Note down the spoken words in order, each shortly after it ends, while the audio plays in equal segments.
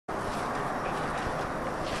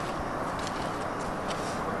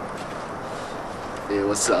Hey,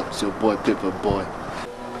 what's up? It's your boy PaperBoy.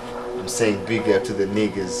 I'm saying big up to the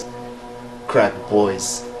niggas,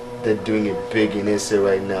 Crackboys. They're doing it big in SA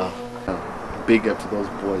right now. Big up to those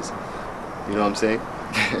boys. You know what I'm saying?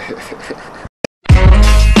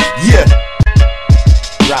 Yeah.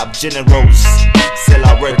 Rap generals, sell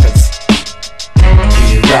our records.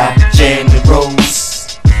 We rap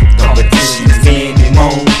generals. Competition's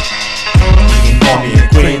minimum. You can call me a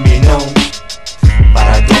criminal, but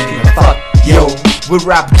I don't give a fuck, yo. We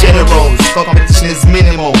rap generals, competition is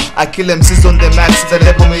minimal. I kill MCs on the max, so they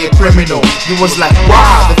label me a criminal. You was like,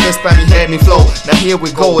 wow, the first time you heard me flow. Now here we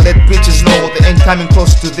go, let bitches know they ain't coming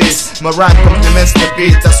close to this. My rhyme complements the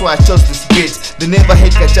beat, that's why I chose this beat. They never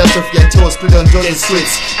hate catastrophe until I split on Jordan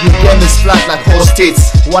streets. Your game is flat like horse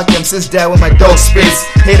tits. Watch MCs die when my dog spits.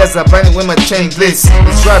 Haters are burning when my chain glitz.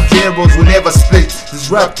 These rap generals will never split. These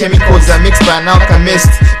rap chemicals are mixed by an alchemist.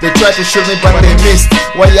 They tried to shoot me but they missed.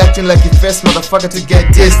 Why you acting like you first motherfucker to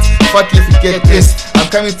get dissed? Fuck you if you get pissed. I'm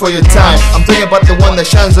coming for your time. I'm talking about the one that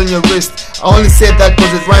shines on your wrist. I only say that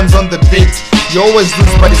cause it rhymes on the beat. You always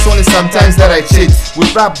lose but it's only sometimes that I cheat. We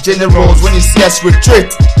rap generals, when you see us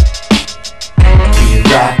retreat. We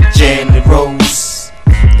rap generals.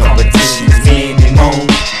 Competition's minimum.